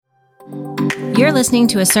You're listening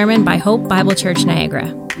to a sermon by Hope Bible Church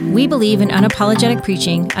Niagara. We believe in unapologetic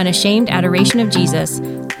preaching, unashamed adoration of Jesus,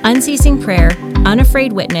 unceasing prayer,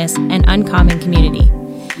 unafraid witness, and uncommon community.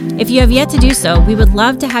 If you have yet to do so, we would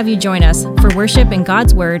love to have you join us for worship in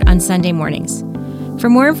God's Word on Sunday mornings. For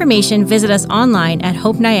more information, visit us online at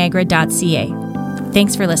hopeniagara.ca.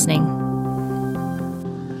 Thanks for listening.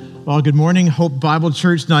 Well, good morning, Hope Bible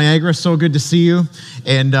Church Niagara. So good to see you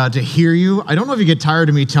and to hear you. I don't know if you get tired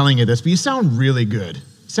of me telling you this, but you sound really good.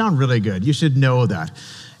 You should know that.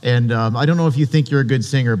 And I don't know if you think you're a good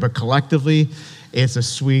singer, but collectively, it's a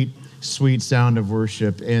sweet, sweet sound of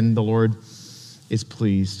worship, and the Lord is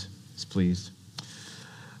pleased.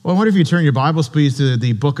 Well, I wonder if you turn your Bibles, please, to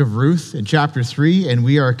the book of Ruth in chapter 3, and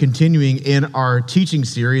we are continuing in our teaching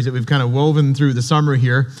series that we've kind of woven through the summer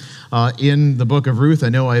here in the book of Ruth. I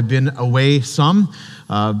know I've been away some,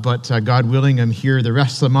 but God willing, I'm here the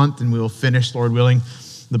rest of the month, and we'll finish, Lord willing,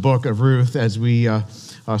 the book of Ruth as we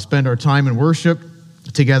spend our time in worship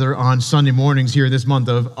together on Sunday mornings here this month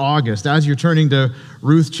of August. As you're turning to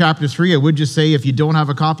Ruth chapter 3, I would just say, if you don't have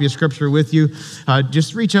a copy of Scripture with you,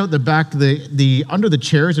 just reach out the back, the under the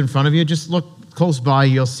chairs in front of you. Just look close by.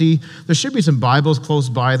 You'll see there should be some Bibles close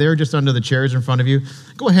by there, just under the chairs in front of you.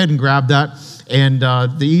 Go ahead and grab that. And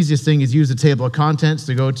the easiest thing is use the table of contents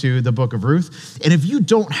to go to the book of Ruth. And if you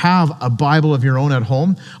don't have a Bible of your own at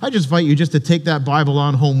home, I just invite you just to take that Bible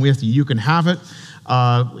on home with you. You can have it,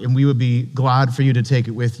 and we would be glad for you to take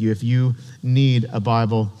it with you if you need a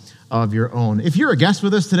Bible of your own. If you're a guest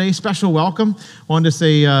with us today, special welcome. I wanted to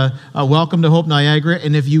say welcome to Hope Niagara.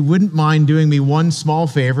 And if you wouldn't mind doing me one small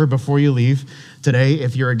favor before you leave today,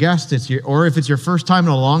 if you're a guest, or if it's your first time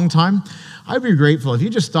in a long time, I'd be grateful if you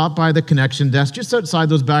just stop by the connection desk just outside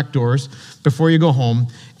those back doors before you go home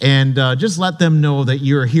and just let them know that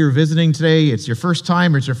you're here visiting today. It's your first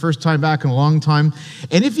time, or it's your first time back in a long time.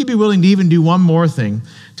 And if you'd be willing to even do one more thing,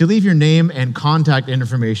 to leave your name and contact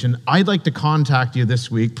information, I'd like to contact you this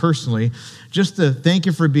week personally, just to thank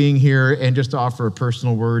you for being here and just to offer a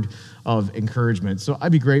personal word of encouragement. So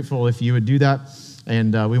I'd be grateful if you would do that,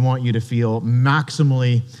 and we want you to feel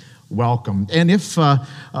maximally welcome. And if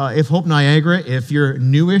Hope Niagara, if you're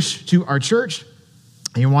newish to our church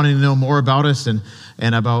and you're wanting to know more about us and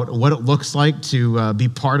about what it looks like to be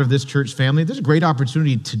part of this church family, there's a great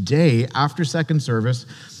opportunity today after second service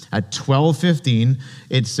at 12:15.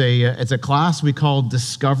 It's a class we call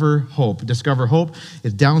Discover Hope. Discover Hope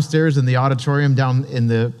is downstairs in the auditorium, down in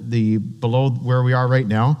the below where we are right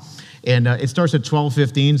now. And it starts at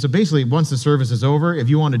 12:15. So basically, once the service is over, if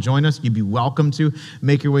you want to join us, you'd be welcome to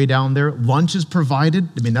make your way down there. Lunch is provided.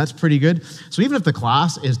 I mean, that's pretty good. So even if the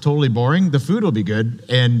class is totally boring, the food will be good,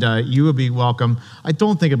 and you will be welcome. I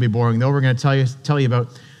don't think it'll be boring, though. We're going to tell you about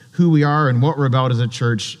who we are and what we're about as a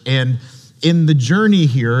church. And in the journey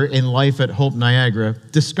here in life at Hope Niagara,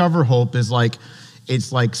 Discover Hope is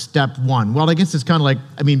it's like step one. Well, I guess it's kind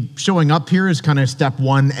of showing up here is kind of step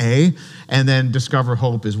 1A, and then Discover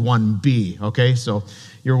Hope is 1B, okay? So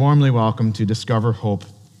you're warmly welcome to Discover Hope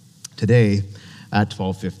today at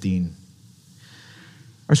 12:15.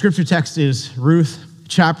 Our scripture text is Ruth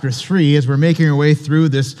chapter 3, as we're making our way through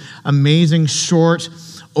this amazing short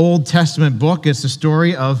Old Testament book. It's the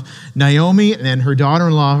story of Naomi and her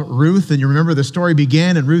daughter-in-law Ruth, and you remember the story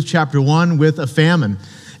began in Ruth chapter 1 with a famine.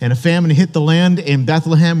 And a famine hit the land in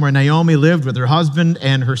Bethlehem where Naomi lived with her husband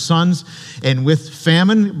and her sons. And with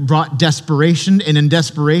famine brought desperation. And in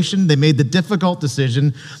desperation, they made the difficult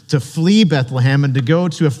decision to flee Bethlehem and to go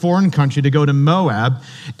to a foreign country, to go to Moab.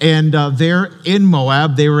 And there in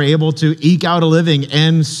Moab, they were able to eke out a living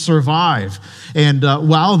and survive. And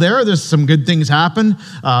while there's some good things happen.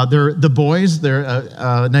 The boys,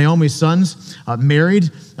 Naomi's sons, married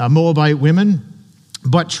Moabite women.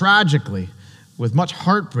 But tragically, with much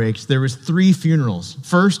heartbreaks, there was 3 funerals.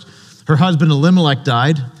 First, her husband Elimelech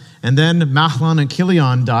died, and then Mahlon and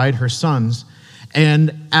Chilion died, her sons.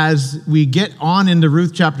 And as we get on into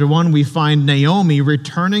Ruth chapter 1, we find Naomi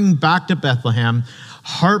returning back to Bethlehem,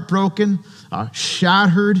 heartbroken,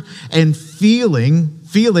 shattered, and feeling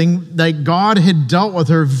like God had dealt with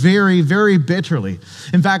her very, very bitterly.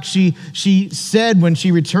 In fact, she said when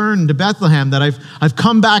she returned to Bethlehem that I've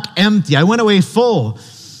come back empty. I went away full,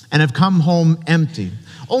 and have come home empty.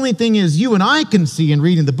 Only thing is, you and I can see in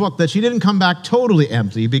reading the book that she didn't come back totally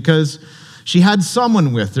empty, because she had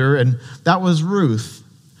someone with her, and that was Ruth,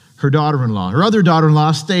 her daughter-in-law. Her other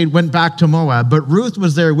daughter-in-law went back to Moab, but Ruth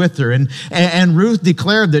was there with her, and Ruth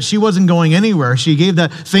declared that she wasn't going anywhere. She gave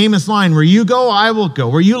that famous line, where you go, I will go.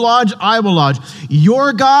 Where you lodge, I will lodge.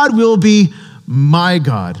 Your God will be my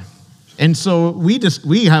God. And so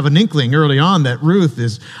we have an inkling early on that Ruth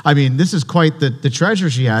is, this is quite the treasure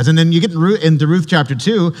she has. And then you get into Ruth chapter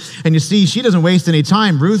 2, and you see she doesn't waste any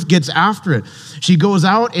time. Ruth gets after it. She goes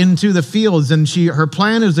out into the fields, and her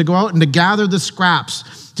plan is to go out and to gather the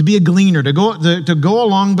scraps, to be a gleaner, to go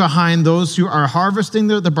along behind those who are harvesting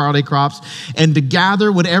the barley crops, and to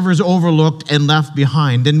gather whatever's overlooked and left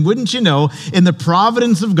behind. And wouldn't you know, in the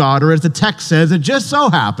providence of God, or as the text says, it just so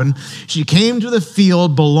happened, she came to the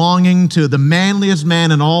field belonging to the manliest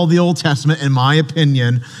man in all the Old Testament, in my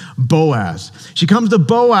opinion, Boaz. She comes to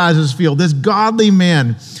Boaz's field, this godly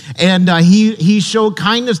man, and he showed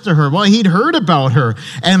kindness to her. Well, he'd heard about her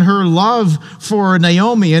and her love for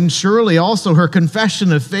Naomi, and surely also her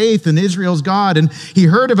confession of faith in Israel's God. And he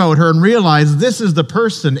heard about her and realized this is the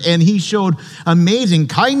person, and he showed amazing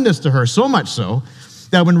kindness to her, so much so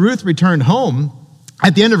that when Ruth returned home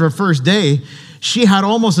at the end of her first day, she had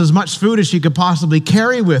almost as much food as she could possibly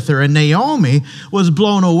carry with her. And Naomi was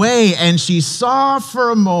blown away, and she saw for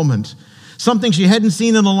a moment something she hadn't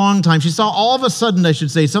seen in a long time. She saw all of a sudden, I should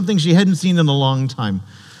say, something she hadn't seen in a long time.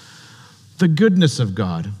 The goodness of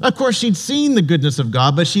God. Of course, she'd seen the goodness of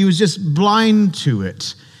God, but she was just blind to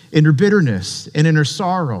it in her bitterness and in her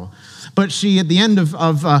sorrow. But she, at the end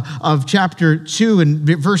of chapter 2 and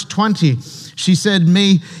verse 20, she said,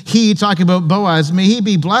 may he, talking about Boaz, may he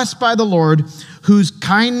be blessed by the Lord, whose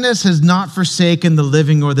kindness has not forsaken the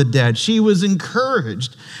living or the dead. She was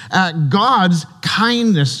encouraged at God's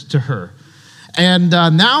kindness to her. And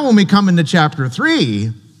now when we come into chapter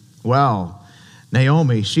 3, well,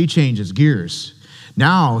 Naomi, she changes gears.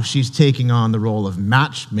 Now she's taking on the role of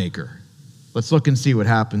matchmaker. Let's look and see what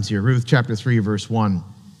happens here. Ruth chapter 3, verse 1.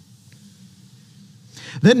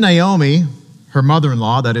 Then Naomi, her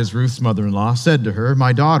mother-in-law, that is Ruth's mother-in-law, said to her,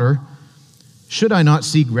 my daughter, should I not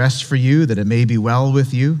seek rest for you, that it may be well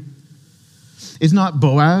with you? Is not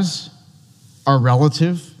Boaz our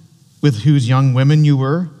relative, with whose young women you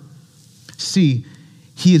were? See,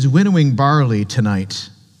 he is winnowing barley tonight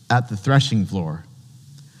at the threshing floor.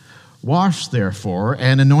 Wash, therefore,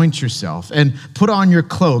 and anoint yourself, and put on your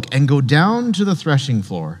cloak, and go down to the threshing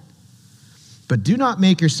floor. But do not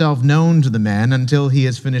make yourself known to the man until he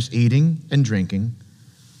has finished eating and drinking.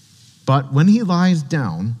 But when he lies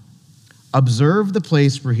down, observe the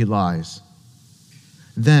place where he lies.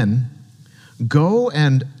 Then go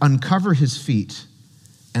and uncover his feet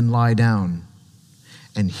and lie down,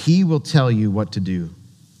 and he will tell you what to do.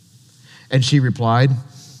 And she replied,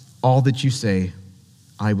 all that you say,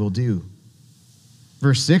 I will do.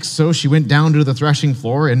 Verse 6, so she went down to the threshing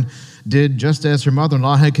floor and did just as her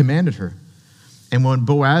mother-in-law had commanded her. And when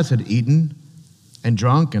Boaz had eaten and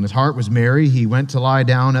drunk, and his heart was merry, he went to lie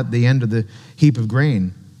down at the end of the heap of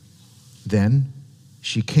grain. Then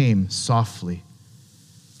she came softly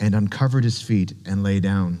and uncovered his feet and lay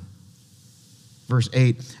down. Verse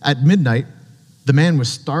 8, at midnight, the man was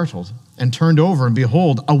startled and turned over, and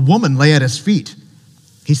behold, a woman lay at his feet.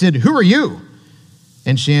 He said, who are you?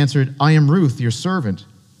 And she answered, I am Ruth, your servant.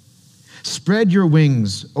 Spread your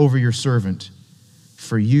wings over your servant,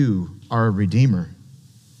 for you are a redeemer.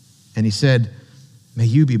 And he said, may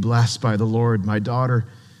you be blessed by the Lord, my daughter.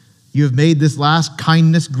 You have made this last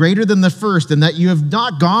kindness greater than the first, in that you have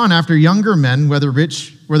not gone after younger men, whether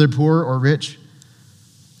poor or rich.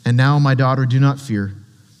 And now, my daughter, do not fear.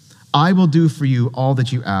 I will do for you all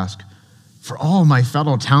that you ask, for all my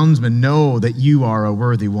fellow townsmen know that you are a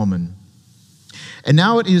worthy woman. And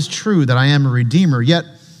now it is true that I am a redeemer, yet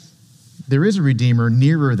there is a redeemer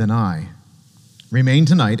nearer than I. Remain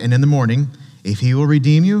tonight, and in the morning, if he will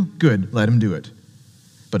redeem you, good, let him do it.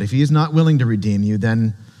 But if he is not willing to redeem you,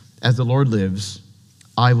 then, as the Lord lives,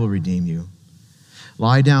 I will redeem you.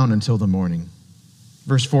 Lie down until the morning.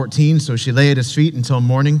 Verse 14, so she lay at his feet until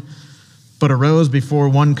morning, but arose before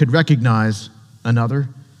one could recognize another.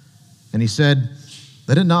 And he said,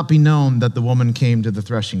 let it not be known that the woman came to the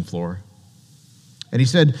threshing floor. And he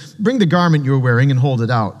said, bring the garment you are wearing and hold it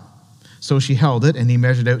out. So she held it, and he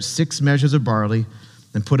measured out 6 measures of barley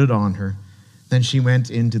and put it on her. Then she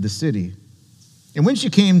went into the city. And when she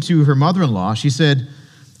came to her mother-in-law, she said,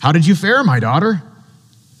 how did you fare, my daughter?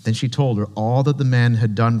 Then she told her all that the man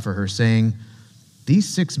had done for her, saying, these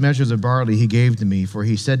 6 measures of barley he gave to me, for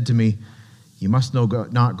he said to me, you must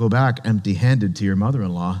not go back empty-handed to your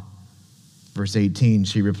mother-in-law. Verse 18,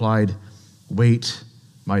 she replied, wait,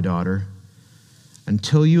 my daughter,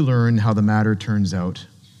 until you learn how the matter turns out.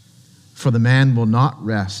 For the man will not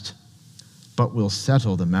rest, but will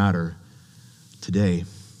settle the matter today.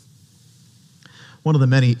 One of the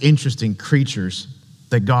many interesting creatures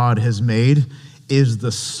that God has made is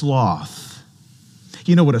the sloth.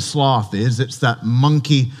 You know what a sloth is? It's that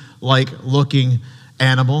monkey-like looking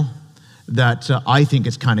animal. that I think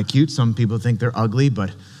is kind of cute. Some people think they're ugly,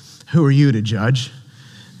 but who are you to judge?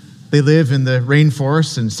 They live in the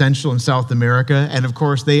rainforests in Central and South America, and of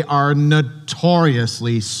course they are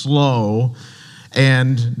notoriously slow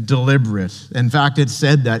and deliberate. In fact, it's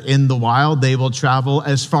said that in the wild, they will travel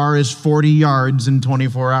as far as 40 yards in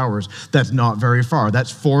 24 hours. That's not very far.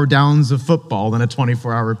 That's 4 downs of football in a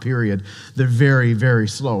 24-hour period. They're very, very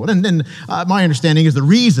slow. And my understanding is the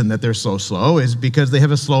reason that they're so slow is because they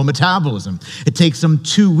have a slow metabolism. It takes them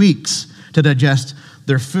 2 weeks to digest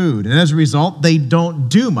their food. And as a result, they don't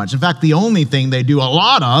do much. In fact, the only thing they do a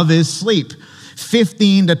lot of is sleep.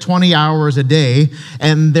 15 to 20 hours a day,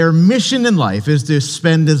 and their mission in life is to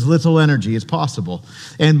spend as little energy as possible.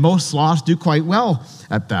 And most sloths do quite well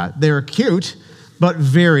at that. They're cute, but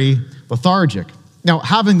very lethargic. Now,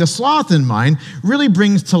 having the sloth in mind really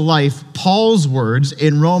brings to life Paul's words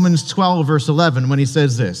in Romans 12, verse 11, when he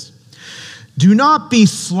says this: "Do not be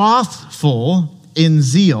slothful in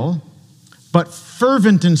zeal, but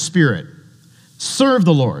fervent in spirit. Serve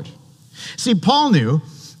the Lord." See, Paul knew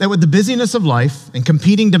that with the busyness of life and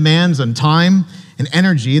competing demands on time and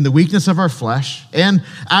energy and the weakness of our flesh, and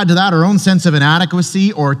add to that our own sense of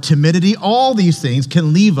inadequacy or timidity, all these things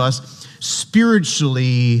can leave us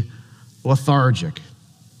spiritually lethargic.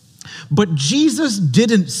 But Jesus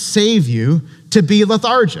didn't save you to be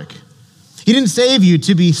lethargic. He didn't save you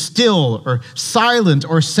to be still or silent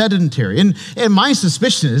or sedentary. And my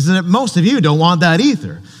suspicion is that most of you don't want that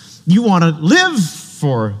either. You want to live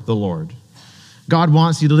for the Lord. God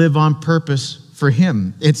wants you to live on purpose for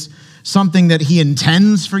him. It's something that he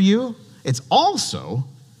intends for you. It's also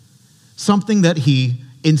something that he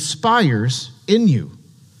inspires in you.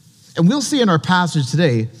 And we'll see in our passage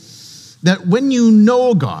today that when you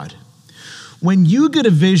know God, when you get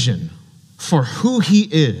a vision for who he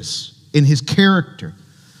is in his character,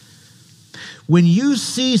 when you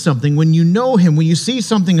see something, when you know him, when you see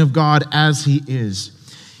something of God as he is,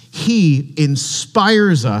 he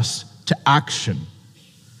inspires us to action,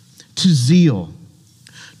 to zeal,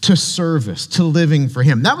 to service, to living for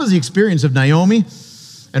him. That was the experience of Naomi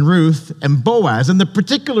and Ruth and Boaz. And the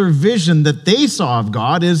particular vision that they saw of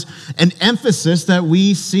God is an emphasis that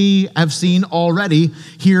we have seen already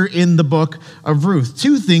here in the book of Ruth.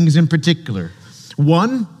 2 things in particular.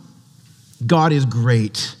 1, God is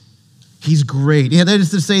great. He's great. Yeah, that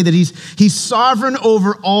is to say that he's sovereign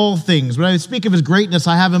over all things. When I speak of his greatness,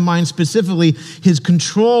 I have in mind specifically his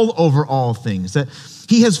control over all things, that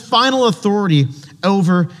he has final authority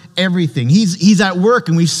over everything. He's at work,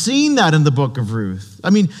 and we've seen that in the book of Ruth.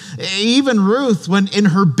 I mean, even Ruth, when in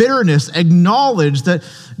her bitterness, acknowledged that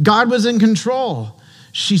God was in control.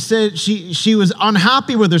 She said she was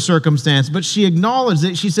unhappy with her circumstance, but she acknowledged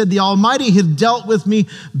it. She said, "The Almighty has dealt with me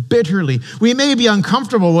bitterly." We may be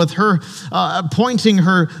uncomfortable with her pointing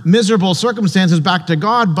her miserable circumstances back to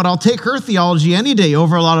God, but I'll take her theology any day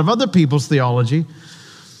over a lot of other people's theology.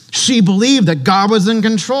 She believed that God was in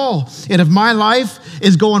control. And if my life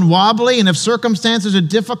is going wobbly and if circumstances are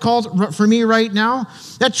difficult for me right now,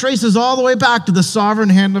 that traces all the way back to the sovereign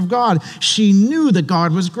hand of God. She knew that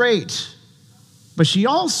God was great. But she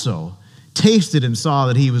also tasted and saw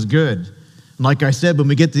that he was good. And like I said, when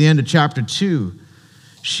we get to the end of chapter 2,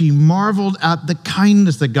 she marveled at the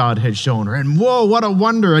kindness that God had shown her. And whoa, what a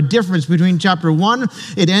wonder, a difference between chapter 1,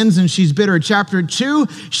 it ends and she's bitter. Chapter 2,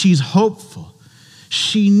 she's hopeful.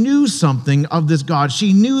 She knew something of this God.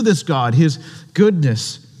 She knew this God, his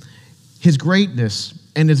goodness, his greatness,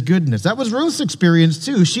 and his goodness. That was Ruth's experience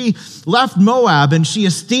too. She left Moab and she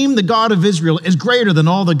esteemed the God of Israel as greater than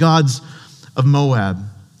all the gods of Moab.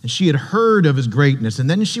 And she had heard of his greatness, and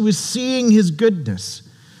then she was seeing his goodness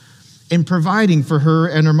in providing for her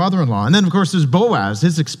and her mother-in-law. And then, of course, there's Boaz.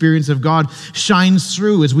 His experience of God shines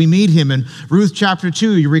through as we meet him in Ruth chapter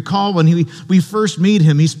 2. You recall when we first meet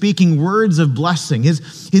him, he's speaking words of blessing.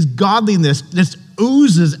 His godliness just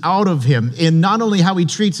oozes out of him in not only how he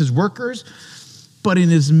treats his workers, but in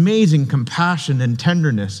his amazing compassion and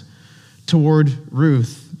tenderness toward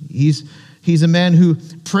Ruth. He's a man who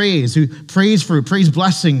prays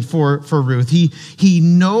blessing for Ruth. He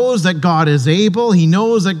knows that God is able. He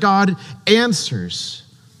knows that God answers.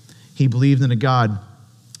 He believed in a God,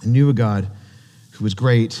 knew a God who was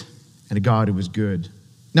great and a God who was good.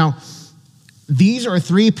 Now, these are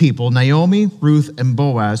 3 people, Naomi, Ruth, and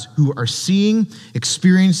Boaz, who are seeing,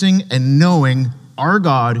 experiencing, and knowing our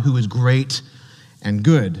God who is great and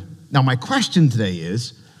good. Now, my question today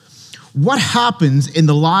is, what happens in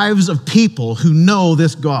the lives of people who know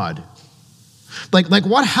this God? Like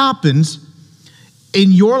what happens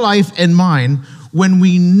in your life and mine when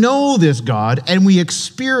we know this God and we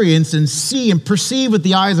experience and see and perceive with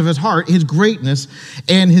the eyes of his heart, his greatness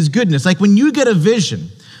and his goodness. Like when you get a vision,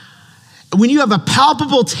 when you have a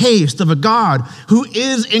palpable taste of a God who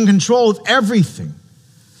is in control of everything,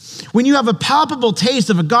 when you have a palpable taste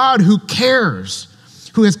of a God who cares,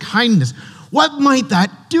 who has kindness, what might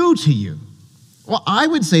that do to you? Well, I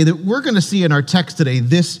would say that we're going to see in our text today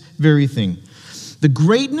this very thing. The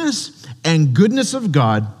greatness and goodness of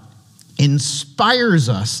God inspires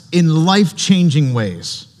us in life-changing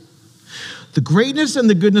ways. The greatness and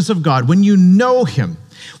the goodness of God, when you know him,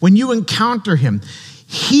 when you encounter him,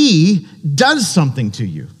 he does something to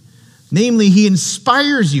you. Namely, he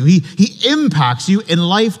inspires you. He impacts you in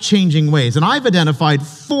life-changing ways. And I've identified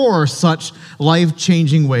 4 such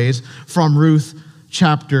life-changing ways from Ruth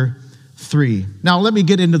chapter 3. Now, let me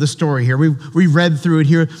get into the story here. We read through it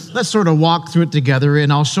here. Let's sort of walk through it together,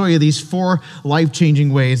 and I'll show you these 4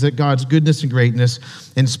 life-changing ways that God's goodness and greatness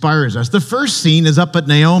inspires us. The first scene is up at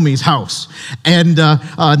Naomi's house. And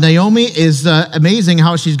Naomi is amazing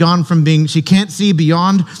how she's gone from being, she can't see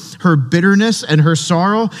beyond her bitterness and her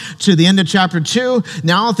sorrow to the end of chapter 2.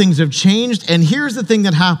 Now things have changed. And here's the thing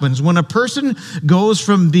that happens. When a person goes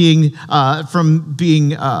from being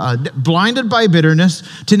blinded by bitterness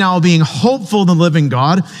to now being hopeful in the living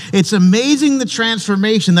God, it's amazing the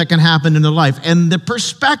transformation that can happen in their life and the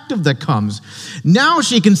perspective that comes. Now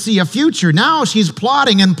she can see a future. Now she's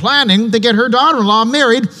plotting and planning to get her daughter-in-law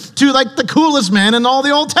married to like the coolest man in all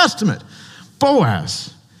the Old Testament,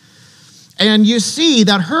 Boaz. And you see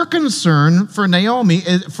that her concern for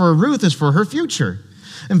for Ruth, is for her future.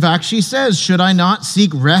 In fact, she says, should I not seek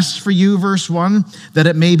rest for you, verse 1, that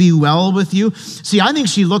it may be well with you? See, I think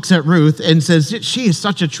she looks at Ruth and says, she is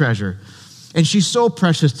such a treasure, and she's so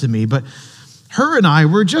precious to me, but her and I,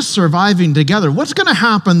 we're just surviving together. What's going to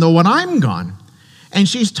happen, though, when I'm gone? And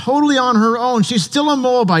she's totally on her own. She's still a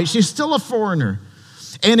Moabite. She's still a foreigner.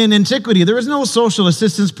 And in antiquity, there was no social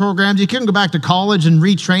assistance programs. You couldn't go back to college and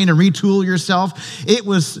retrain and retool yourself. It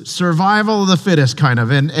was survival of the fittest, kind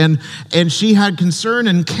of. And she had concern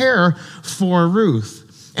and care for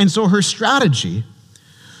Ruth. And so her strategy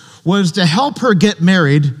was to help her get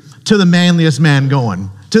married to the manliest man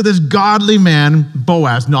going, to this godly man,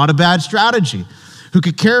 Boaz. Not a bad strategy. Who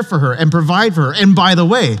could care for her and provide for her. And by the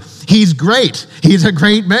way, he's great. He's a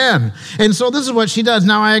great man. And so this is what she does.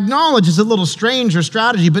 Now, I acknowledge it's a little strange, her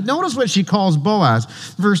strategy, but notice what she calls Boaz,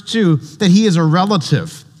 verse 2, that he is a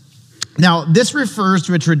relative. Now, this refers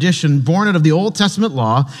to a tradition born out of the Old Testament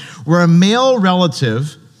law where a male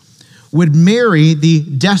relative would marry the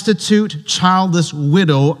destitute, childless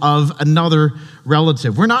widow of another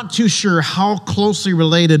relative. We're not too sure how closely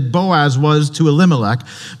related Boaz was to Elimelech,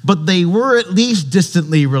 but they were at least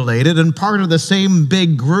distantly related and part of the same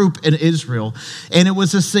big group in Israel. And it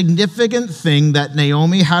was a significant thing that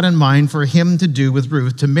Naomi had in mind for him to do with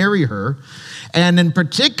Ruth, to marry her, and in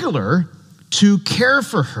particular, to care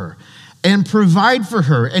for her and provide for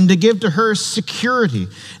her and to give to her security,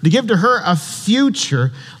 to give to her a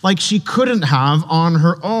future like she couldn't have on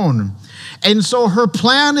her own. And so her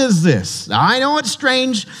plan is this. I know it's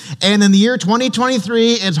strange, and in the year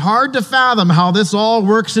 2023, it's hard to fathom how this all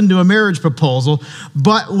works into a marriage proposal,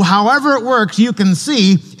 but however it works, you can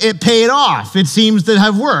see it paid off. It seems to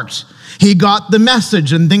have worked. He got the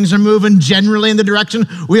message, and things are moving generally in the direction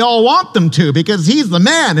we all want them to, because he's the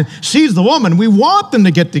man and she's the woman. We want them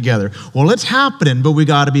to get together. Well, it's happening, but we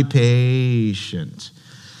got to be patient.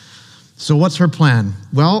 So what's her plan?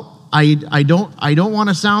 Well, I don't want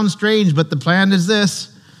to sound strange, but the plan is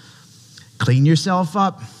this. Clean yourself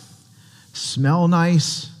up, smell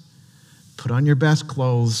nice, put on your best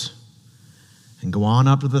clothes, and go on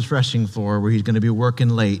up to the threshing floor where he's going to be working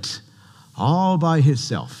late, all by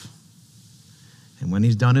himself. And when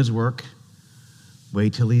he's done his work,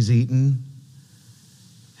 wait till he's eaten,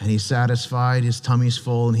 and he's satisfied, his tummy's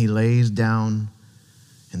full, and he lays down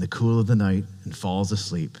in the cool of the night and falls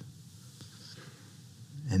asleep.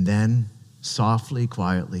 And then, softly,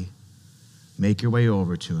 quietly, make your way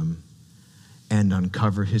over to him and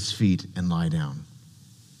uncover his feet and lie down.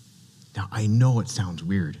 Now, I know it sounds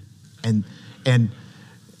weird. And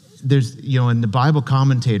there's, in the Bible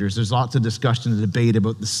commentators, there's lots of discussion and debate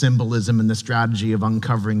about the symbolism and the strategy of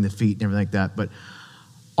uncovering the feet and everything like that. But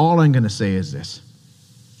all I'm going to say is this.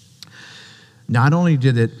 Not only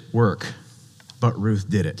did it work, but Ruth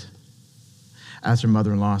did it, as her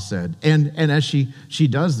mother-in-law said. And as she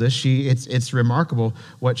does this, it's remarkable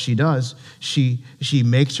what she does. She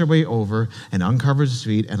makes her way over and uncovers his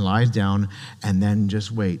feet and lies down and then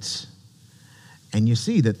just waits. And you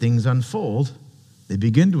see that things unfold. They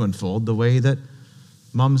begin to unfold the way that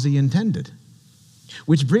Mumsy intended.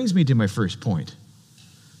 Which brings me to my first point.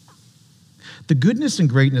 The goodness and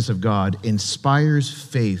greatness of God inspires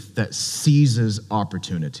faith that seizes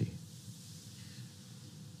opportunity.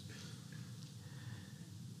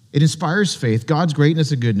 It inspires faith. God's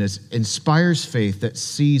greatness and goodness inspires faith that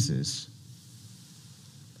seizes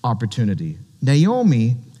opportunity.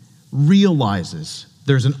 Naomi realizes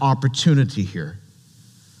there's an opportunity here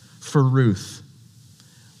for Ruth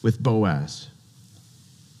with Boaz.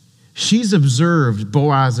 She's observed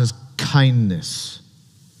Boaz's kindness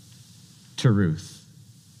to Ruth.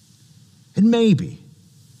 And maybe,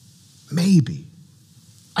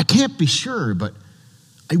 I can't be sure, but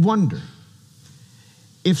I wonder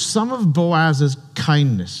if some of Boaz's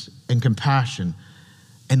kindness and compassion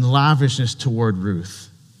and lavishness toward Ruth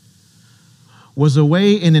was a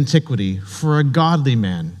way in antiquity for a godly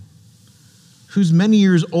man who's many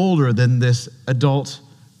years older than this adult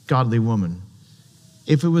godly woman,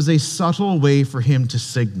 if it was a subtle way for him to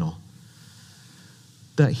signal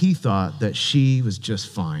that he thought that she was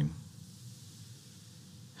just fine.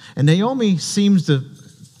 And Naomi seems to,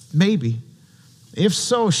 maybe, if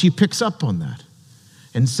so, she picks up on that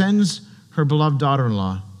and sends her beloved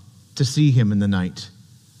daughter-in-law to see him in the night.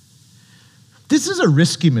 This is a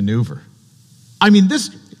risky maneuver. I mean,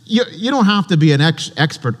 you don't have to be an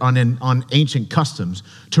expert on ancient customs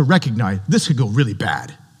to recognize this could go really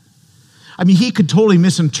bad. I mean, he could totally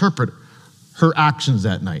misinterpret her actions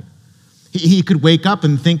that night. He could wake up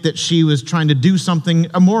and think that she was trying to do something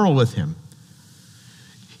immoral with him.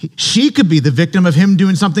 She could be the victim of him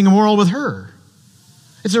doing something immoral with her.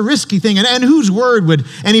 It's a risky thing. And whose word would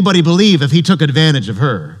anybody believe if he took advantage of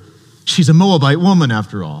her? She's a Moabite woman,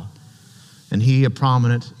 after all. And he, a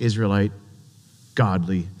prominent Israelite,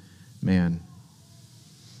 godly man.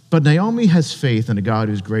 But Naomi has faith in a God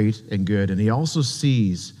who's great and good, and he also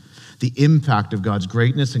sees the impact of God's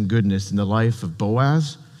greatness and goodness in the life of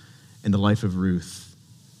Boaz and the life of Ruth.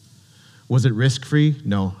 Was it risk-free?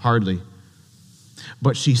 No, hardly.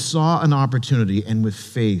 But she saw an opportunity, and with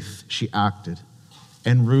faith, she acted.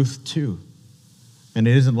 And Ruth too. And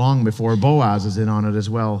it isn't long before Boaz is in on it as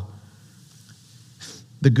well.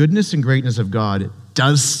 The goodness and greatness of God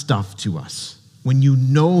does stuff to us. When you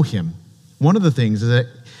know him, one of the things is that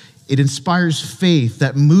it inspires faith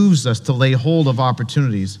that moves us to lay hold of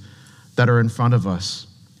opportunities that are in front of us.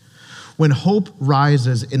 When hope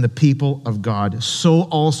rises in the people of God, so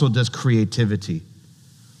also does creativity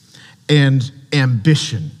and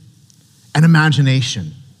ambition and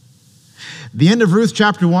imagination. The end of Ruth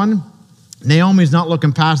chapter 1, Naomi's not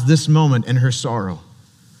looking past this moment in her sorrow.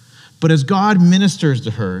 But as God ministers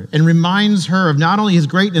to her and reminds her of not only his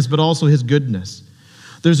greatness, but also his goodness,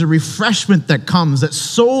 there's a refreshment that comes that's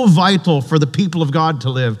so vital for the people of God to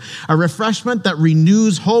live. A refreshment that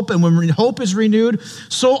renews hope. And when hope is renewed,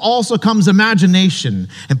 so also comes imagination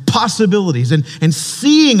and possibilities and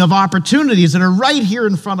seeing of opportunities that are right here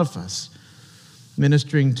in front of us.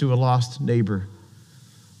 Ministering to a lost neighbor,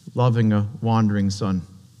 loving a wandering son,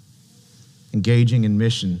 engaging in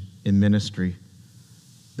mission, in ministry.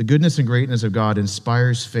 The goodness and greatness of God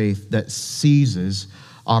inspires faith that seizes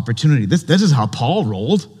opportunity. This is how Paul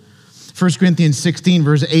rolled. 1 Corinthians 16,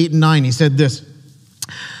 verse 8 and 9, he said this,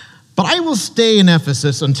 "But I will stay in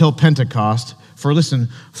Ephesus until Pentecost, for listen,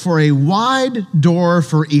 for a wide door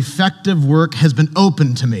for effective work has been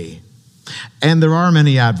opened to me, and there are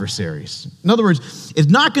many adversaries." In other words, it's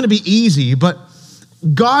not going to be easy, but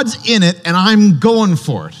God's in it, and I'm going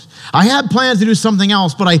for it. I had plans to do something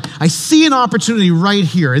else, but I see an opportunity right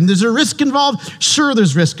here. And there's a risk involved? Sure,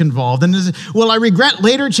 there's risk involved. And will I regret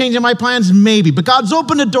later changing my plans? Maybe. But God's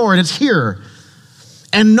opened a door, and it's here.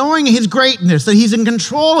 And knowing his greatness, that he's in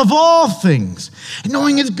control of all things, and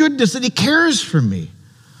knowing his goodness, that he cares for me.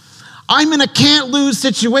 I'm in a can't-lose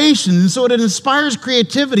situation, and so it inspires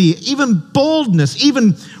creativity, even boldness,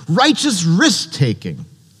 even righteous risk-taking.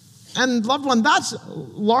 And loved one, that's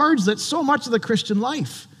so much of the Christian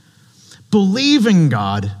life. Believing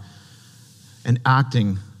God and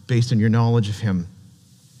acting based on your knowledge of him.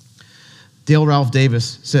 Dale Ralph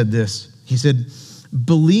Davis said this. He said,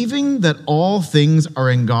 believing that all things are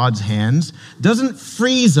in God's hands doesn't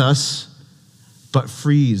freeze us, but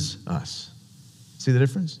frees us. See the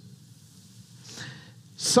difference?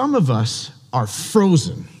 Some of us are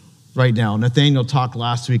frozen right now. Nathaniel talked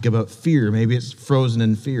last week about fear. Maybe it's frozen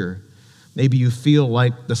in fear. Maybe you feel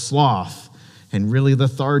like the sloth and really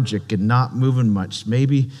lethargic and not moving much.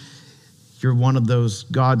 Maybe you're one of those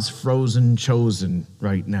God's frozen chosen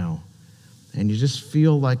right now. And you just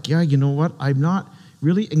feel like, yeah, you know what? I'm not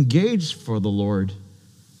really engaged for the Lord.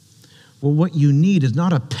 Well, what you need is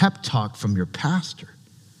not a pep talk from your pastor.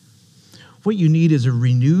 What you need is a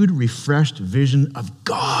renewed, refreshed vision of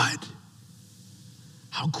God.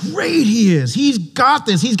 How great he is. He's got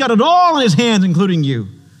this. He's got it all in his hands, including you.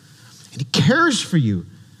 And he cares for you.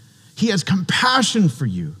 He has compassion for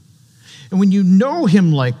you. And when you know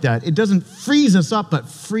him like that, it doesn't freeze us up, but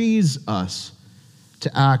frees us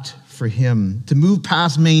to act for him, to move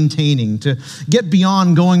past maintaining, to get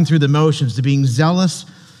beyond going through the motions, to being zealous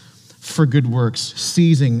for good works,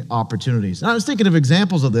 seizing opportunities. And I was thinking of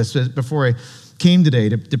examples of this before I came today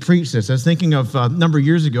to preach this. I was thinking of a number of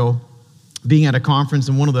years ago, being at a conference,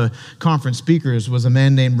 and one of the conference speakers was a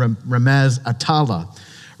man named Ramez Atala.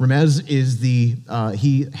 Ramez is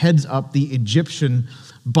he heads up the Egyptian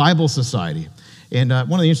Bible Society. And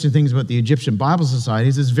one of the interesting things about the Egyptian Bible Society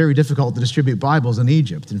is it's very difficult to distribute Bibles in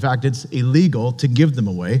Egypt. In fact, it's illegal to give them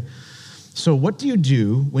away. So what do you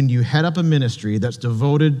do when you head up a ministry that's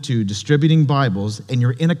devoted to distributing Bibles and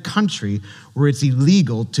you're in a country where it's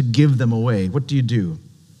illegal to give them away? What do?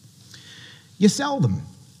 You sell them.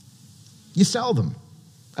 You sell them.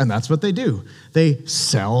 And that's what they do. They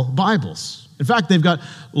sell Bibles. In fact, they've got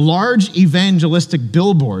large evangelistic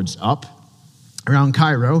billboards up around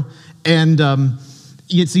Cairo, and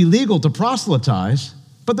it's illegal to proselytize,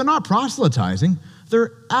 but they're not proselytizing.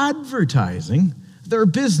 They're advertising their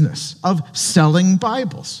business of selling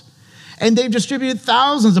Bibles. And they've distributed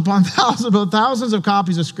thousands upon thousands of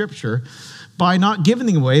copies of Scripture by not giving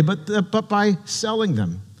them away, but by selling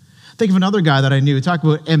them. Think of another guy that I knew. Talk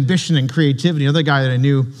about ambition and creativity. Another guy that I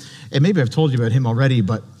knew, and maybe I've told you about him already,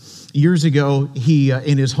 but years ago, he,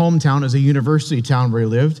 in his hometown, as a university town where he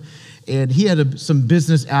lived, and he had some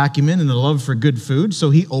business acumen and a love for good food, so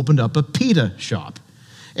he opened up a pita shop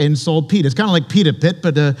and sold pita. It's kind of like Pita Pit,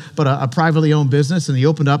 but a privately owned business, and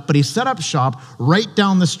he set up shop right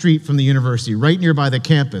down the street from the university, right nearby the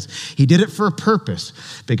campus. He did it for a purpose,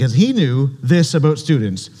 because he knew this about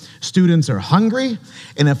students. Students are hungry,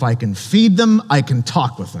 and if I can feed them, I can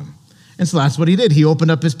talk with them. And so that's what he did. He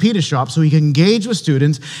opened up his pita shop so he could engage with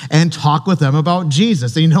students and talk with them about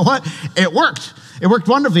Jesus. And you know what? It worked. It worked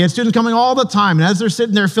wonderfully. He had students coming all the time. And as they're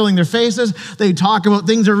sitting there filling their faces, they talk about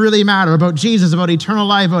things that really matter, about Jesus, about eternal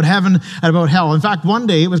life, about heaven, and about hell. In fact, one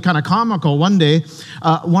day, it was kind of comical. One day,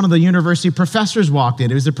 one of the university professors walked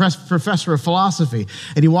in. He was a professor of philosophy.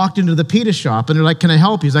 And he walked into the pita shop, and they're like, "Can I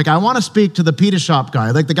help you?" He's like, "I want to speak to the pita shop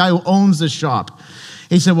guy, like the guy who owns this shop."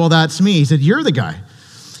 He said, "Well, that's me." He said, "You're the guy."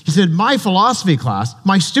 He said, "My philosophy class,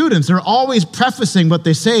 my students are always prefacing what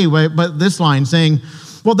they say with this line saying,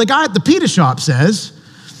 'Well, the guy at the pita shop says,'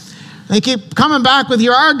 they keep coming back with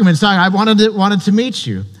your arguments. I wanted to meet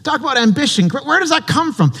you." Talk about ambition. Where does that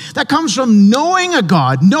come from? That comes from knowing a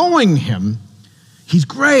God, knowing him. He's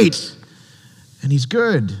great and he's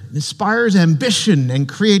good. It inspires ambition and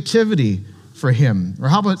creativity for him. Or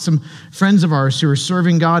how about some friends of ours who are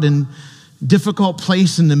serving God in difficult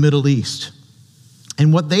place in the Middle East?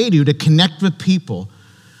 And what they do to connect with people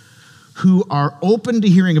who are open to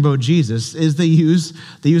hearing about Jesus is they use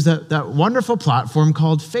that wonderful platform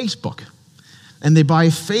called Facebook. And they buy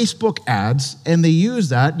Facebook ads, and they use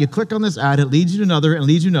that. You click on this ad, it leads you to another, and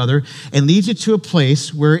leads you to another, and leads you to a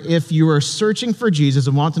place where if you are searching for Jesus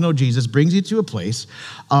and want to know Jesus, brings you to a place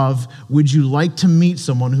of, would you like to meet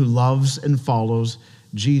someone who loves and follows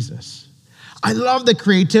Jesus? I love the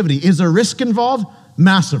creativity. Is there risk involved?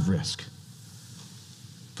 Massive risk.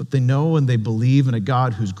 But they know and they believe in a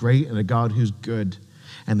God who's great and a God who's good.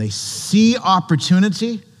 And they see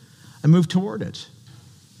opportunity and move toward it.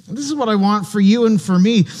 And this is what I want for you and for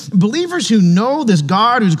me. Believers who know this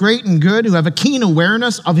God who's great and good, who have a keen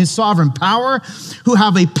awareness of his sovereign power, who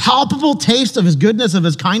have a palpable taste of his goodness, of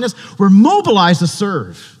his kindness, we're mobilized to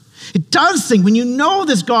serve. It does things. When you know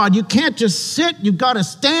this God, you can't just sit, you've got to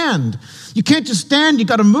stand. You can't just stand, you've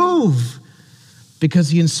got to move. Because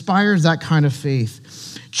he inspires that kind of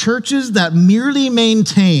faith. Churches that merely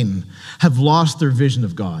maintain have lost their vision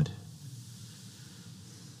of God.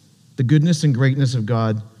 The goodness and greatness of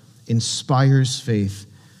God inspires faith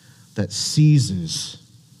that seizes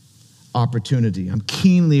opportunity. I'm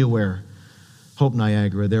keenly aware, Hope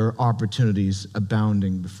Niagara, there are opportunities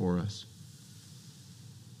abounding before us.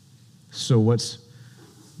 So what's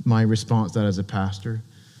my response to that as a pastor?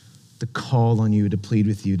 To call on you, to plead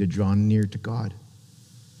with you, to draw near to God.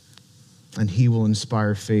 And he will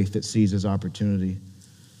inspire faith that seizes opportunity.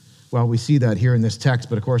 Well, we see that here in this text,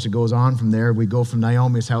 but of course it goes on from there. We go from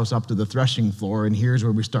Naomi's house up to the threshing floor, and here's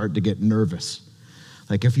where we start to get nervous.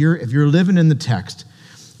 Like if you're living in the text,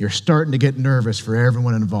 you're starting to get nervous for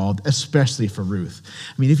everyone involved, especially for Ruth.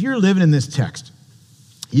 I mean, if you're living in this text,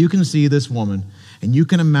 you can see this woman, and you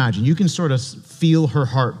can imagine, you can sort of feel her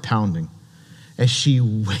heart pounding. as she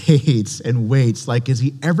waits and waits, like, is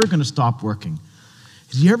he ever going to stop working?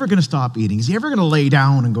 Is he ever going to stop eating? Is he ever going to lay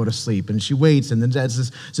down and go to sleep? And she waits, and then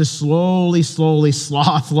as this slowly,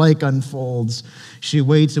 sloth-like unfolds, she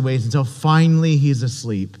waits and waits until finally he's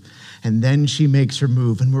asleep. And then she makes her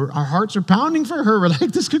move, and our hearts are pounding for her. We're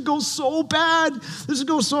like, this could go so bad. This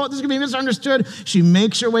could be misunderstood. She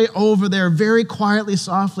makes her way over there very quietly,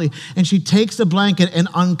 softly, and she takes the blanket and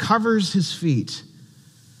uncovers his feet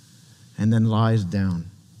and then lies down.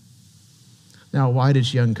 Now, why did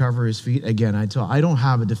she uncover his feet? Again, I don't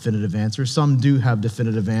have a definitive answer. Some do have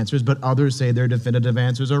definitive answers, but others say their definitive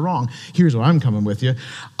answers are wrong. Here's where I'm coming with you.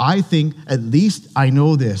 I think, at least I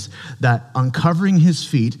know this, that uncovering his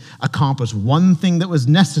feet accomplished one thing that was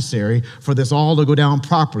necessary for this all to go down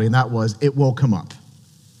properly, and that was it woke him up.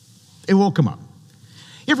 It woke him up.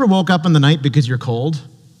 You ever woke up in the night because you're cold?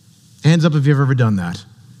 Hands up if you've ever done that.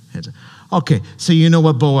 Hands up. Okay, so you know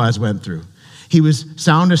what Boaz went through. He was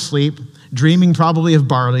sound asleep, dreaming probably of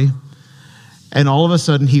barley, and all of a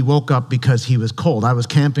sudden he woke up because he was cold. I was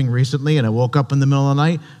camping recently, and I woke up in the middle of the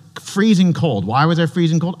night, freezing cold. Why was I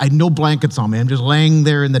freezing cold? I had no blankets on me. I'm just laying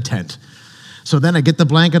there in the tent. So then I get the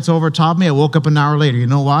blankets over top me. I woke up an hour later. You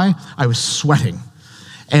know why? I was sweating.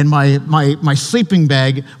 And my sleeping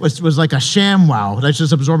bag was like a ShamWow that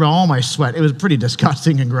just absorbed all my sweat. It was pretty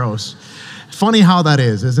disgusting and gross. Funny how that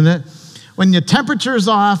is, isn't it? When your temperature's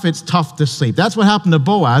off, it's tough to sleep. That's what happened to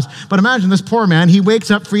Boaz. But imagine this poor man. He wakes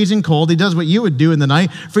up freezing cold. He does what you would do in the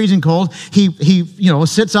night, freezing cold. He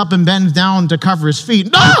sits up and bends down to cover his feet.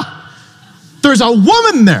 Ah! There's a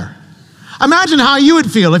woman there. Imagine how you would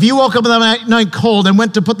feel if you woke up in the night cold and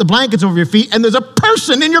went to put the blankets over your feet, and there's a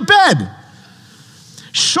person in your bed.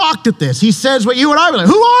 Shocked at this, he says what you and I were like,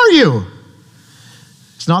 who are you?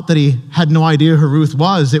 It's not that he had no idea who Ruth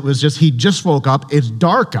was. It was just he just woke up. It's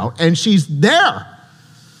dark out, and she's there.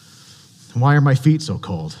 Why are my feet so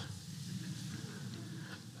cold?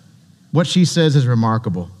 What she says is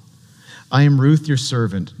remarkable. I am Ruth, your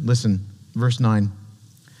servant. Listen, verse 9.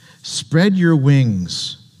 Spread your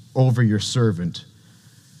wings over your servant,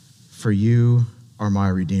 for you are my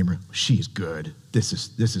redeemer. She's good. This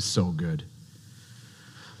is so good.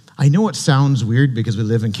 I know it sounds weird because we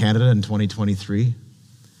live in Canada in 2023.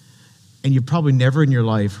 And you've probably never in your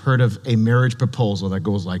life heard of a marriage proposal that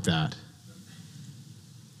goes like that.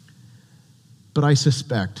 But I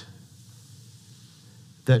suspect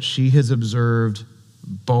that she has observed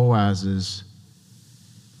Boaz's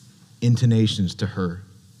intonations to her.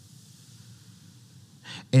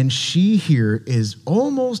 And she here is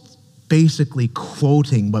almost basically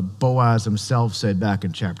quoting what Boaz himself said back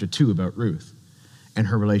in chapter 2 about Ruth and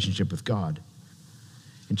her relationship with God.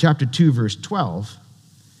 In chapter 2, verse 12,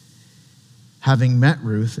 having met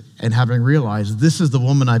Ruth and having realized this is the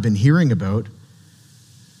woman I've been hearing about,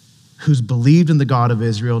 who's believed in the God of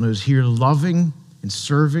Israel and who's here loving and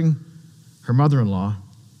serving her mother-in-law,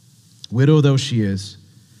 widow though she is,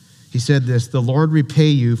 he said this, the Lord repay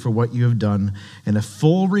you for what you have done, and a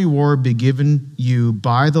full reward be given you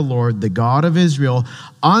by the Lord, the God of Israel,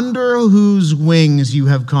 under whose wings you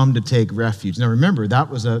have come to take refuge. Now remember,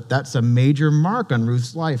 that's a major mark on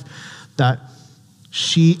Ruth's life, that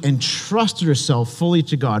she entrusted herself fully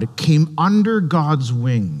to God. It came under God's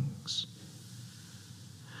wings.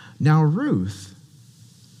 Now Ruth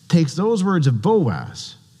takes those words of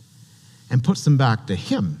Boaz and puts them back to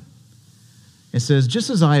him. It says, just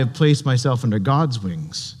as I have placed myself under God's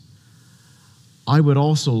wings, I would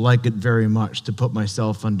also like it very much to put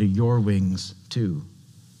myself under your wings too.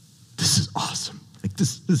 This is awesome. Like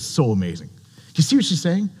this is so amazing. Do you see what she's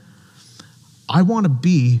saying? I want to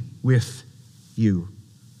be with you.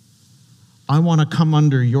 I want to come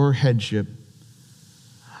under your headship.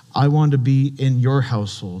 I want to be in your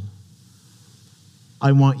household.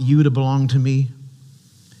 I want you to belong to me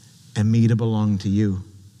and me to belong to you.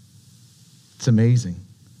 It's amazing.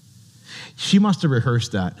 She must have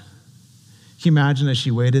rehearsed that. Can you imagine as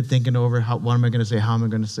she waited, thinking over, what am I going to say? How am I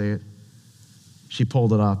going to say it? She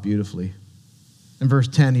pulled it off beautifully. In verse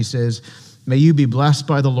 10, he says, may you be blessed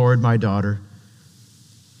by the Lord, my daughter.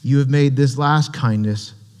 You have made this last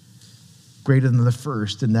kindness greater than the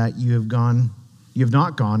first, in that you have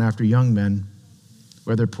not gone after young men,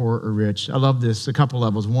 whether poor or rich. I love this, a couple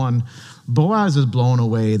levels. One, Boaz is blown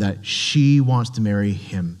away that she wants to marry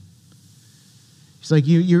him. He's like,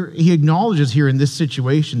 he acknowledges here in this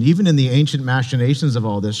situation, even in the ancient machinations of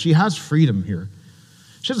all this, she has freedom here.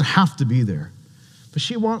 She doesn't have to be there, but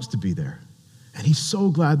she wants to be there. And he's so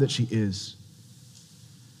glad that she is.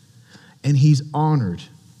 And he's honored,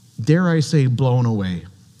 dare I say, blown away,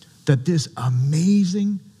 that this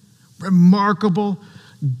amazing, remarkable,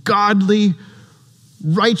 godly,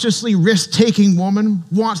 righteously risk-taking woman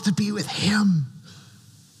wants to be with him.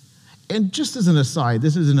 And just as an aside,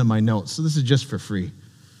 this isn't in my notes, so this is just for free.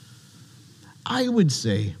 I would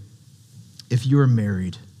say, if you're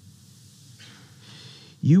married,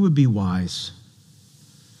 you would be wise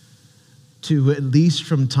to, at least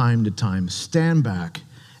from time to time, stand back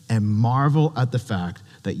and marvel at the fact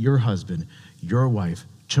that your husband, your wife,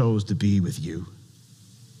 chose to be with you.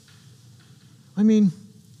 I mean,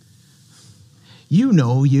 you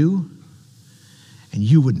know you, and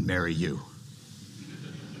you wouldn't marry you.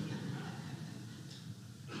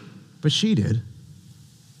 But she did.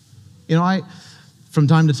 You know, from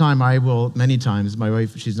time to time, many times, my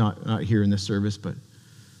wife, she's not here in this service, but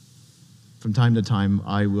from time to time,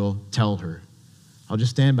 I will tell her. I'll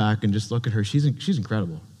just stand back and just look at her. She's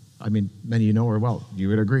incredible. I mean, many of you know her well. You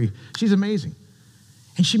would agree. She's amazing.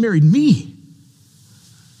 And she married me.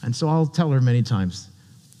 And so I'll tell her many times,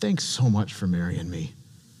 thanks so much for marrying me.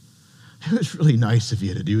 It was really nice of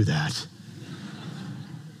you to do that.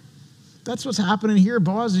 That's what's happening here.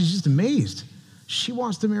 Boaz is just amazed. She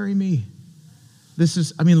wants to marry me.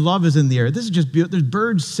 Love is in the air. This is just beautiful. There's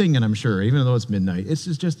birds singing, I'm sure, even though it's midnight.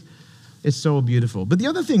 It's so beautiful. But the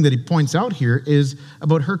other thing that he points out here is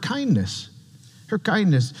about her kindness. Her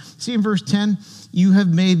kindness. See in verse 10, you have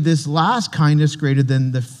made this last kindness greater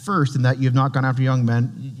than the first, in that you have not gone after young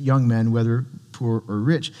men, whether poor or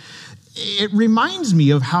rich. It reminds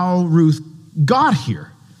me of how Ruth got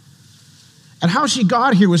here. And how she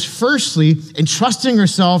got here was firstly entrusting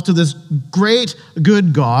herself to this great,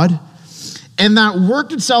 good God, and that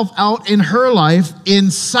worked itself out in her life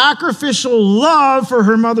in sacrificial love for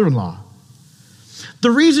her mother-in-law.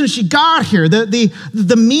 The reason she got here,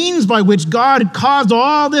 the means by which God caused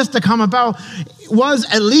all this to come about, was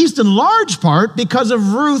at least in large part because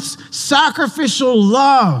of Ruth's sacrificial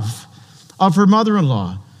love of her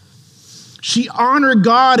mother-in-law. She honored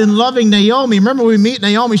God in loving Naomi. Remember, we meet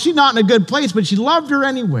Naomi. She's not in a good place, but she loved her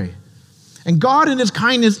anyway. And God in his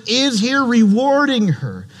kindness is here rewarding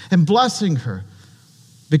her and blessing her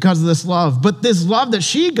because of this love. But this love that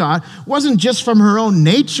she got wasn't just from her own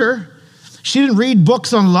nature. She didn't read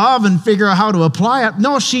books on love and figure out how to apply it.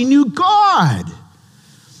 No, she knew God.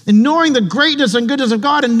 And knowing the greatness and goodness of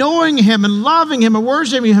God and knowing him and loving him and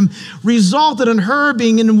worshiping him resulted in her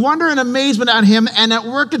being in wonder and amazement at him, and it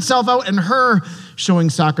worked itself out in her showing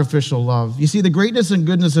sacrificial love. You see, the greatness and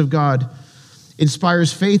goodness of God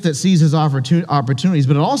inspires faith that sees his opportunities,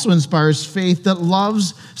 but it also inspires faith that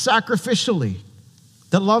loves sacrificially.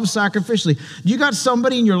 You got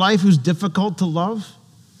somebody in your life who's difficult to love?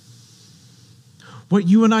 What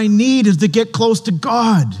you and I need is to get close to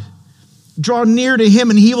God. Draw near to him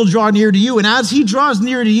and he will draw near to you. And as he draws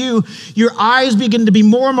near to you, your eyes begin to be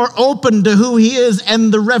more and more open to who he is,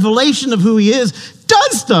 and the revelation of who he is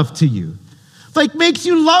does stuff to you. Like makes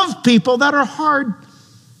you love people that are hard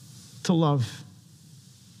to love.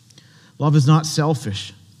 Love is not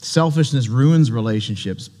selfish. Selfishness ruins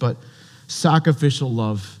relationships, but sacrificial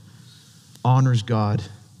love honors God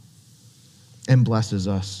and blesses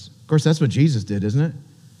us. Of course, that's what Jesus did, isn't it?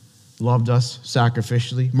 Loved us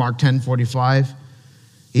sacrificially. Mark 10:45.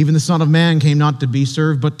 Even the Son of Man came not to be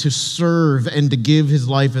served, but to serve and to give his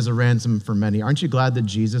life as a ransom for many. Aren't you glad that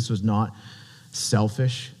Jesus was not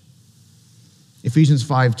selfish? Ephesians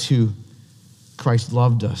 5:2. Christ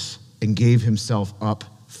loved us and gave himself up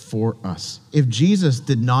for us. If Jesus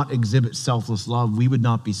did not exhibit selfless love, we would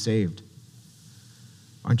not be saved.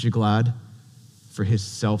 Aren't you glad for his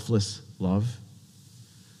selfless love?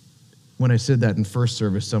 When I said that in first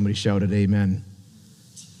service, somebody shouted amen.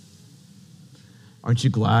 Aren't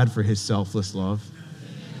you glad for his selfless love?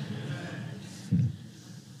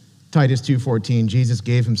 Titus 2:14, Jesus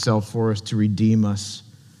gave himself for us to redeem us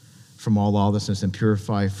from all lawlessness and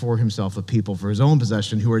purify for himself a people for his own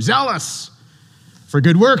possession who are zealous for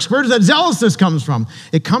good works. Where does that zealousness come from?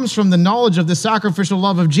 It comes from the knowledge of the sacrificial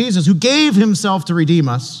love of Jesus who gave himself to redeem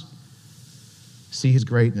us. See his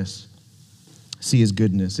greatness. See his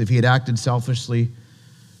goodness. If he had acted selfishly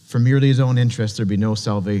for merely his own interest, there'd be no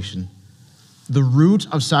salvation. The root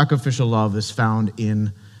of sacrificial love is found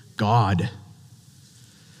in God.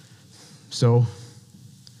 So,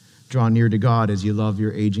 draw near to God as you love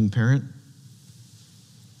your aging parent,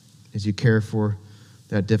 as you care for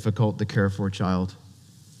that difficult to care for child,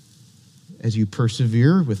 as you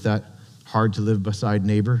persevere with that hard to live beside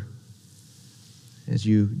neighbor, as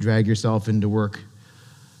you drag yourself into work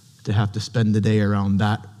to have to spend the day around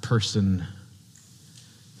that person.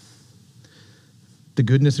 The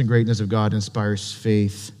goodness and greatness of God inspires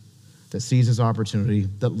faith that seizes opportunity,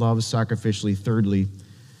 that loves sacrificially. Thirdly,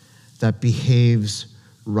 that behaves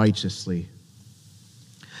righteously.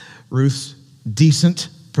 Ruth's decent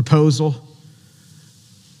proposal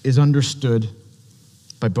is understood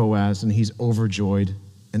by Boaz, and he's overjoyed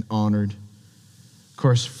and honored. Of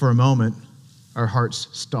course, for a moment, our hearts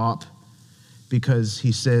stop because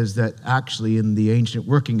he says that actually in the ancient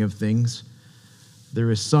working of things, there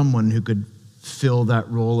is someone who could fill that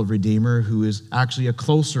role of redeemer who is actually a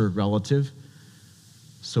closer relative.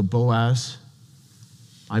 So Boaz,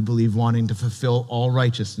 I believe, wanting to fulfill all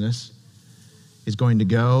righteousness, is going to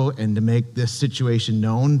go and to make this situation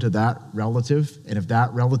known to that relative. And if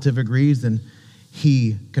that relative agrees, then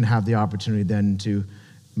he can have the opportunity then to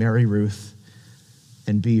marry Ruth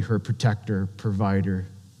and be her protector, provider,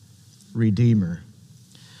 redeemer.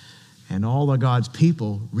 And all of God's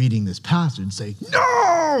people reading this passage say,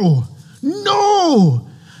 no,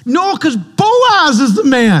 because Boaz is the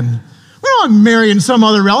man. We're not marrying some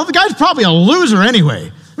other relative. The guy's probably a loser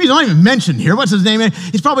anyway. He's not even mentioned here. What's his name?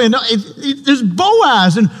 He's probably, there's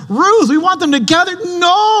Boaz and Ruth. We want them together.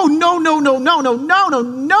 No.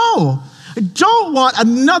 I don't want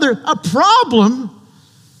a problem.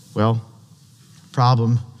 Well,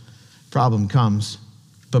 problem comes.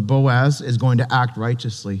 But Boaz is going to act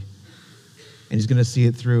righteously, and he's going to see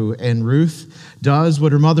it through. And Ruth does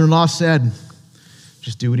what her mother-in-law said.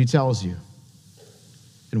 Just do what he tells you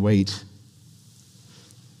and wait.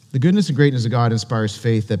 The goodness and greatness of God inspires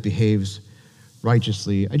faith that behaves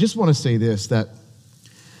righteously. I just want to say this, that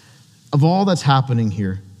of all that's happening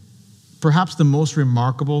here, perhaps the most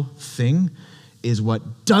remarkable thing is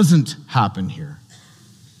what doesn't happen here.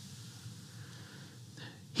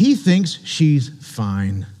 He thinks she's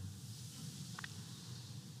fine.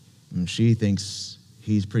 And she thinks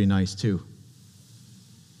he's pretty nice too.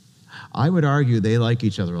 I would argue they like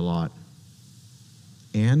each other a lot.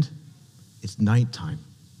 And it's nighttime.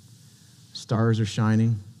 Stars are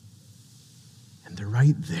shining. And they're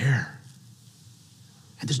right there.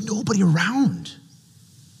 And there's nobody around.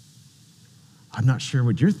 I'm not sure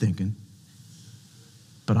what you're thinking,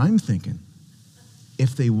 but I'm thinking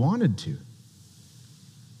if they wanted to,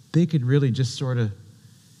 they could really just sort of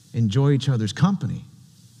enjoy each other's company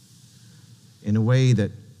in a way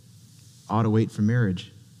that ought to wait for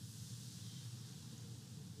marriage.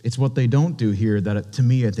 It's what they don't do here that, to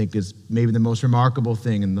me, I think is maybe the most remarkable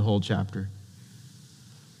thing in the whole chapter.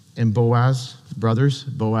 And Boaz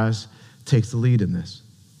takes the lead in this.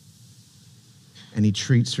 And he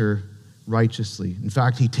treats her righteously. In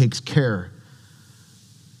fact, he takes care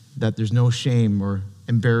that there's no shame or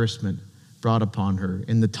embarrassment brought upon her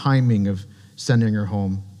in the timing of sending her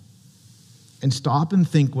home. And stop and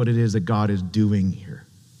think what it is that God is doing here.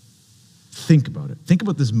 Think about it. Think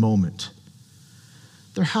about this moment.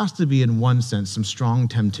 There has to be, in one sense, some strong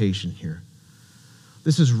temptation here.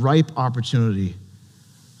 This is ripe opportunity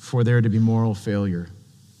for there to be moral failure.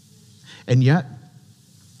 And yet,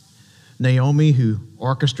 Naomi, who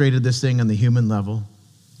orchestrated this thing on the human level,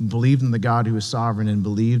 believed in the God who is sovereign and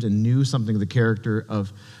believed and knew something of the character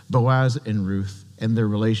of Boaz and Ruth and their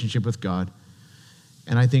relationship with God.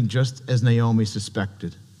 And I think just as Naomi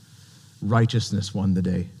suspected, righteousness won the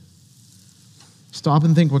day. Stop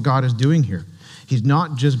and think what God is doing here. He's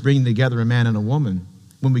not just bringing together a man and a woman.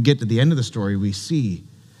 When we get to the end of the story, we see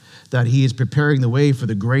that he is preparing the way for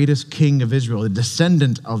the greatest king of Israel, a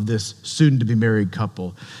descendant of this soon-to-be married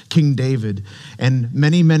couple, King David. And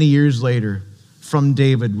many, many years later, from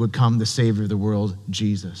David would come the Savior of the world,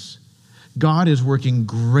 Jesus. God is working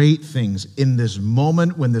great things in this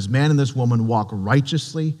moment when this man and this woman walk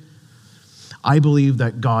righteously. I believe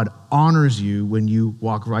that God honors you when you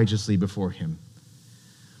walk righteously before him.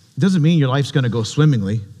 It doesn't mean your life's going to go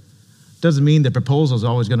swimmingly. It doesn't mean the proposal is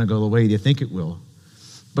always going to go the way you think it will.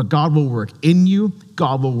 But God will work in you.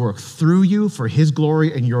 God will work through you for his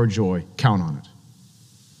glory and your joy. Count on it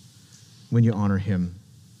when you honor him.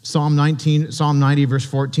 Psalm 90, verse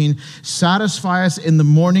 14, satisfy us in the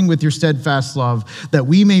morning with your steadfast love, that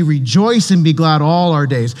we may rejoice and be glad all our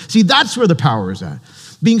days. See, that's where the power is at.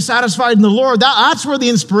 Being satisfied in the Lord, that's where the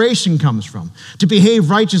inspiration comes from, to behave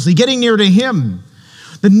righteously, getting near to him.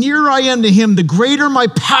 The nearer I am to him, the greater my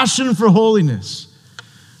passion for holiness,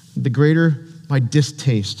 the greater my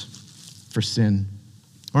distaste for sin.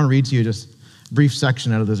 I want to read to you just a brief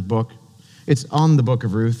section out of this book. It's on the book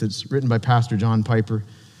of Ruth. It's written by Pastor John Piper.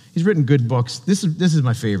 He's written good books. This is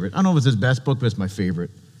my favorite. I don't know if it's his best book, but it's my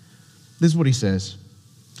favorite. This is what he says.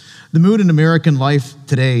 The mood in American life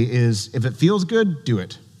today is, if it feels good, do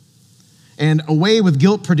it. And away with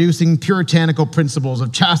guilt-producing puritanical principles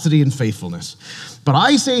of chastity and faithfulness. But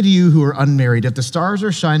I say to you who are unmarried, if the stars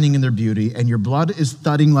are shining in their beauty and your blood is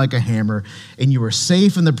thudding like a hammer and you are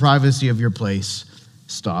safe in the privacy of your place,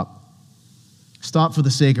 stop. Stop for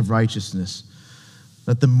the sake of righteousness.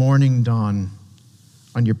 Let the morning dawn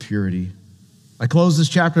on your purity. I close this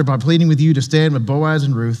chapter by pleading with you to stand with Boaz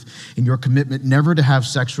and Ruth in your commitment never to have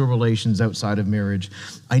sexual relations outside of marriage.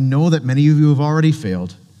 I know that many of you have already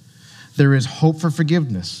failed. There is hope for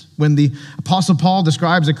forgiveness. When the Apostle Paul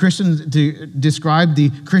described the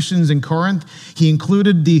Christians in Corinth, he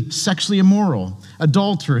included the sexually immoral,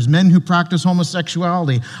 adulterers, men who practice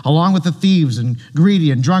homosexuality, along with the thieves and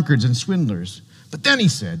greedy and drunkards and swindlers. But then he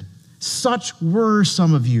said, such were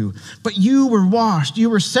some of you, but you were washed, you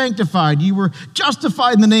were sanctified, you were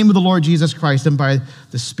justified in the name of the Lord Jesus Christ and by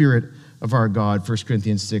the Spirit of our God, 1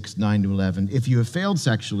 Corinthians 6, 9-11. If you have failed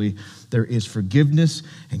sexually, there is forgiveness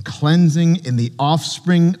and cleansing in the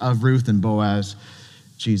offspring of Ruth and Boaz,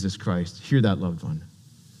 Jesus Christ. Hear that, loved one.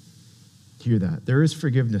 Hear that. There is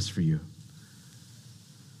forgiveness for you.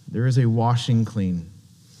 There is a washing clean.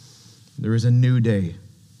 There is a new day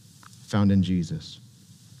found in Jesus.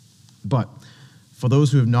 But for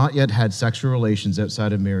those who have not yet had sexual relations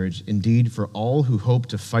outside of marriage, indeed for all who hope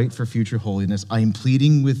to fight for future holiness, I am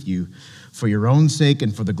pleading with you for your own sake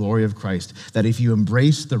and for the glory of Christ, that if you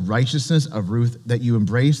embrace the righteousness of Ruth, that you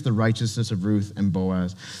embrace the righteousness of Ruth and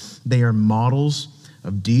Boaz. They are models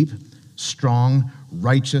of deep, strong,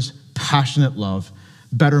 righteous, passionate love,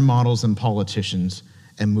 better models than politicians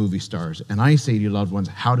and movie stars. And I say to you, loved ones,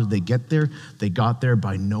 how did they get there? They got there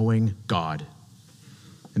by knowing God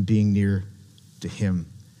and being near to him.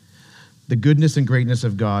 The goodness and greatness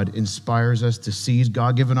of God inspires us to seize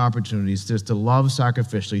God-given opportunities, to love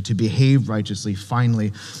sacrificially, to behave righteously.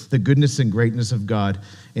 Finally, the goodness and greatness of God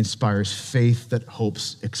inspires faith that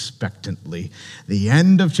hopes expectantly. The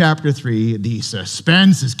end of chapter 3, the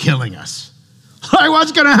suspense is killing us. Like,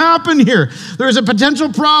 what's going to happen here? There's a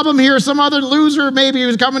potential problem here. Some other loser maybe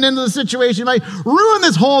who's coming into the situation might ruin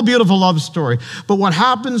this whole beautiful love story. But what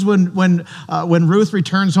happens when Ruth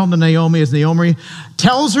returns home to Naomi is Naomi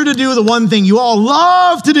tells her to do the one thing you all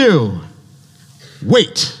love to do.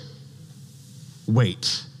 Wait.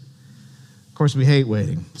 Wait. Of course, we hate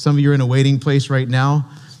waiting. Some of you are in a waiting place right now,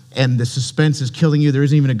 and the suspense is killing you. There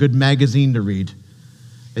isn't even a good magazine to read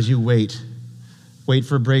as you wait. Wait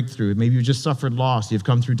for a breakthrough. Maybe you've just suffered loss. You've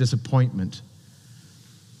come through disappointment.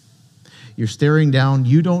 You're staring down.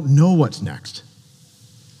 You don't know what's next.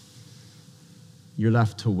 You're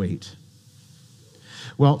left to wait.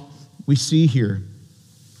 Well, we see here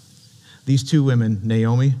these two women,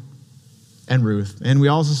 Naomi and Ruth, and we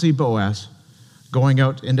also see Boaz going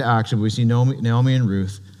out into action. We see Naomi and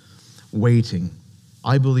Ruth waiting,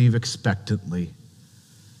 I believe, expectantly.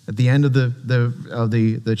 At the end of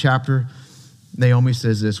the chapter, Naomi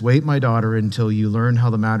says this, wait, my daughter, until you learn how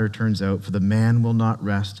the matter turns out, for the man will not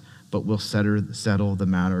rest, but will settle the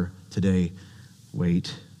matter today.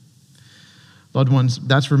 Wait. Loved ones,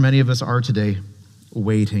 that's where many of us are today,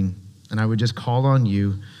 waiting. And I would just call on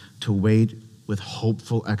you to wait with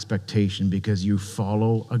hopeful expectation because you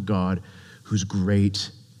follow a God who's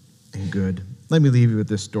great and good. Let me leave you with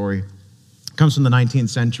this story. It comes from the 19th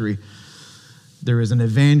century. There is an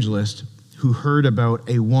evangelist who heard about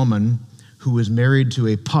a woman who was married to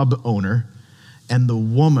a pub owner, and the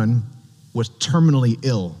woman was terminally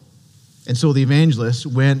ill. And so the evangelist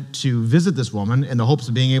went to visit this woman in the hopes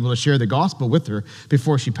of being able to share the gospel with her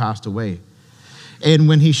before she passed away. And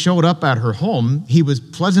when he showed up at her home, he was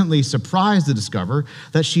pleasantly surprised to discover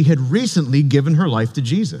that she had recently given her life to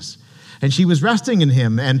Jesus. And she was resting in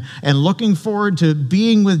him and looking forward to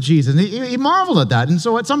being with Jesus. And he marveled at that. And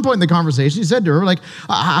so at some point in the conversation, he said to her,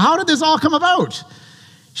 how did this all come about?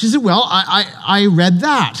 She said, well, I read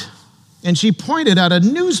that. And she pointed at a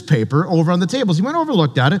newspaper over on the table. So he went over and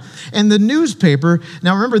looked at it. And the newspaper,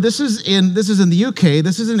 now remember, this is in the UK,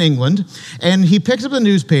 this is in England. And he picks up the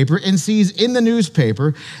newspaper and sees in the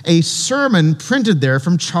newspaper a sermon printed there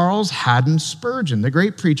from Charles Haddon Spurgeon, the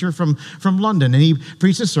great preacher from London. And he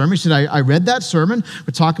preached a sermon. He said, I read that sermon.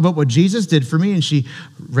 We talk about what Jesus did for me. And she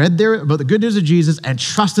read there about the good news of Jesus and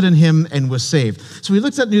trusted in him and was saved. So he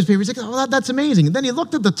looks at the newspaper. He's like, oh, that's amazing. And then he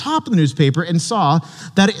looked at the top of the newspaper and saw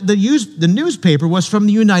that the newspaper was from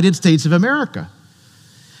the United States of America.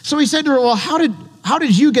 So he said to her, well, how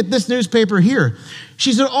did you get this newspaper here?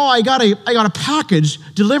 She said, oh, I got a package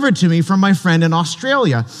delivered to me from my friend in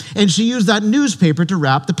Australia. And she used that newspaper to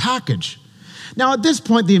wrap the package. Now, at this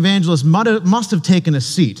point, the evangelist must have taken a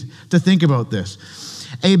seat to think about this.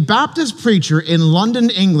 A Baptist preacher in London,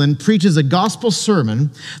 England, preaches a gospel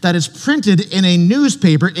sermon that is printed in a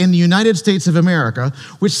newspaper in the United States of America,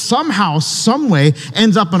 which somehow, someway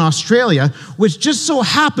ends up in Australia, which just so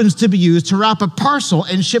happens to be used to wrap a parcel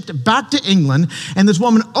and shipped back to England. And this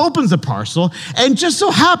woman opens the parcel and just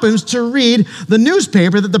so happens to read the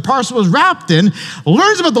newspaper that the parcel was wrapped in,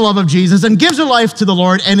 learns about the love of Jesus, and gives her life to the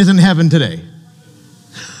Lord and is in heaven today.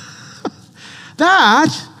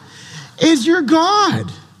 That is your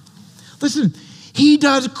God. Listen, he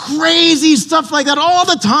does crazy stuff like that all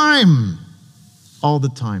the time. All the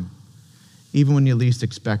time. Even when you least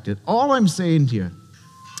expect it. All I'm saying to you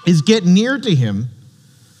is get near to him.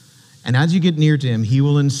 And as you get near to him, he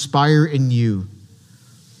will inspire in you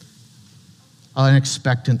an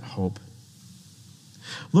expectant hope.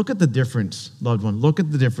 Look at the difference, loved one. Look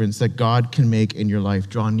at the difference that God can make in your life.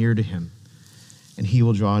 Draw near to him, and he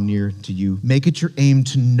will draw near to you. Make it your aim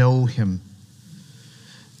to know him.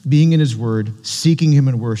 Being in his word, seeking him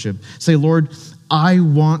in worship. Say, Lord, I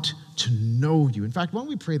want to know you. In fact, why don't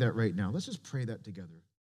we pray that right now? Let's just pray that together.